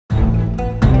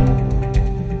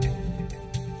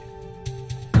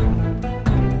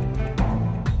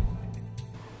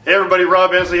Hey everybody,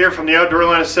 Rob Endsley here from the Outdoor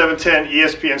Line of 710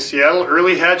 ESPN Seattle.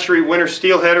 Early hatchery winter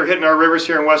steelhead are hitting our rivers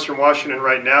here in western Washington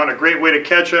right now, and a great way to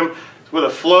catch them is with a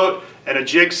float and a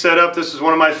jig setup. This is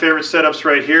one of my favorite setups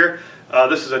right here.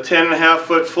 This is a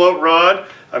 10.5-foot float rod.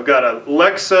 I've got a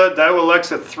Daiwa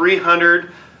Lexa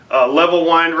 300 level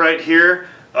wind right here,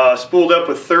 spooled up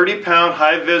with 30-pound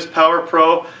high-vis Power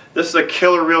Pro. This is a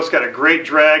killer reel. It's got a great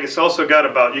drag. It's also got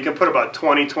about, you can put about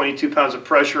 22 pounds of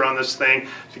pressure on this thing.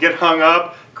 If you get hung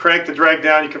up, crank the drag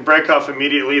down, you can break off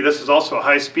immediately. This is also a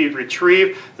high-speed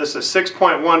retrieve. This is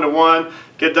 6.1 to 1.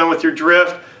 Get done with your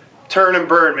drift, turn and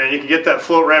burn, man. You can get that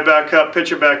float right back up,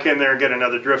 pitch it back in there, and get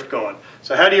another drift going.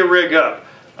 So how do you rig up?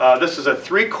 This is a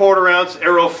 3/4 ounce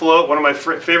arrow float, one of my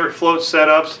favorite float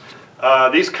setups.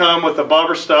 These come with a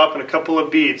bobber stop and a couple of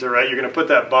beads, all right? You're going to put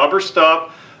that bobber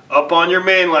stop up on your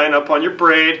main line, up on your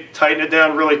braid, tighten it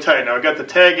down really tight. Now I've got the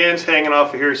tag ends hanging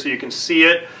off of here so you can see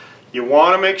it. You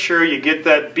want to make sure you get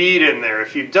that bead in there.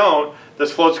 If you don't,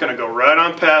 this float's going to go right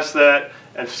on past that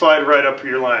and slide right up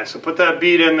your line. So put that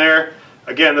bead in there.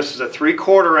 Again, this is a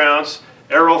 3/4 ounce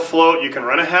arrow float. You can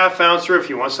run a 1/2 ouncer if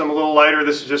you want something a little lighter.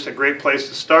 This is just a great place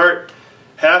to start.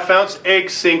 1/2 ounce egg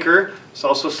sinker. This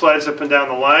also slides up and down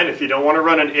the line. If you don't want to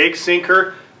run an egg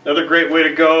sinker, another great way to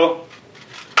go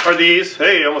are these.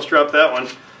 Hey, I almost dropped that one.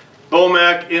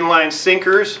 Bomac inline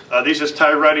sinkers. These just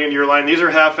tie right into your line. These are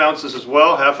 1/2 ounces as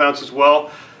well, 1/2 ounce as well.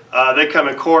 They come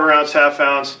in 1/4 ounce, 1/2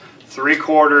 ounce,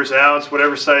 3/4 ounce,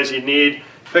 whatever size you need.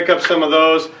 Pick up some of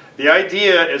those. The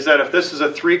idea is that if this is a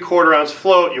 3/4 ounce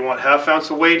float, you want 1/2 ounce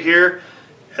of weight here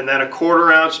and then a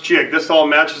 1/4 ounce jig. This all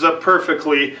matches up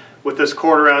perfectly with this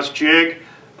 1/4 ounce jig.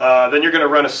 Then you're going to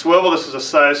run a swivel. This is a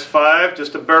size 5,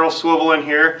 just a barrel swivel in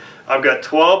here. I've got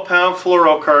 12-pound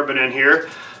fluorocarbon in here.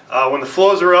 When the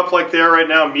flows are up like they are right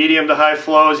now, medium to high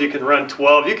flows, you can run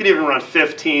 12. You could even run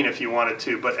 15 if you wanted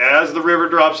to. But as the river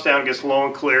drops down, gets low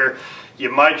and clear, you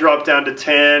might drop down to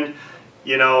 10,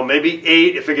 you know, maybe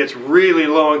 8. If it gets really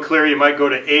low and clear, you might go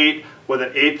to 8 with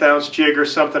an 1/8 ounce jig or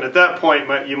something. At that point,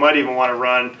 you might even want to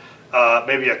run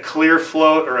maybe a clear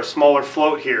float or a smaller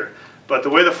float here. But the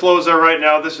way the flows are right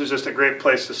now, this is just a great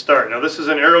place to start. Now this is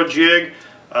an arrow jig.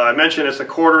 I mentioned it's a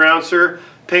 1/4 ouncer,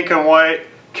 pink and white,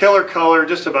 killer color,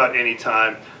 just about any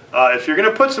time. If you're going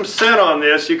to put some scent on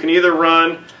this, you can either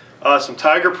run some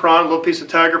tiger prawn, a little piece of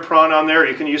tiger prawn on there.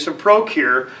 You can use some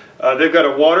Procure. They've got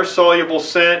a water-soluble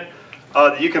scent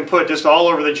that you can put just all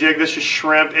over the jig. This is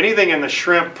shrimp. Anything in the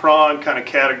shrimp prawn kind of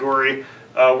category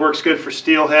works good for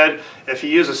steelhead. If you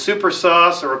use a super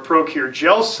sauce or a Procure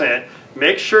gel scent,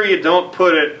 make sure you don't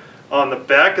put it on the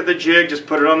back of the jig. Just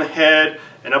put it on the head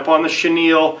and up on the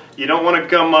chenille. You don't want to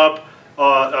gum up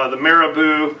the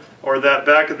marabou or that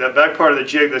back part of the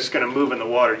jig that's going to move in the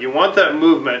water. You want that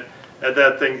movement at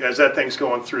that thing as that thing's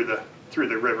going through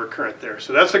the river current there.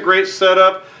 So that's a great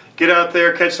setup. Get out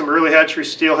there, catch some early hatchery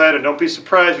steelhead, and don't be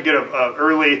surprised if you get an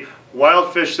early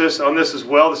wild fish on this as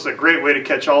well. This is a great way to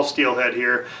catch all steelhead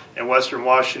here in western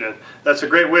Washington. That's a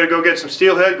great way to go get some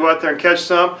steelhead. Go out there and catch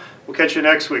some. We'll catch you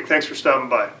next week. Thanks for stopping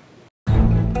by.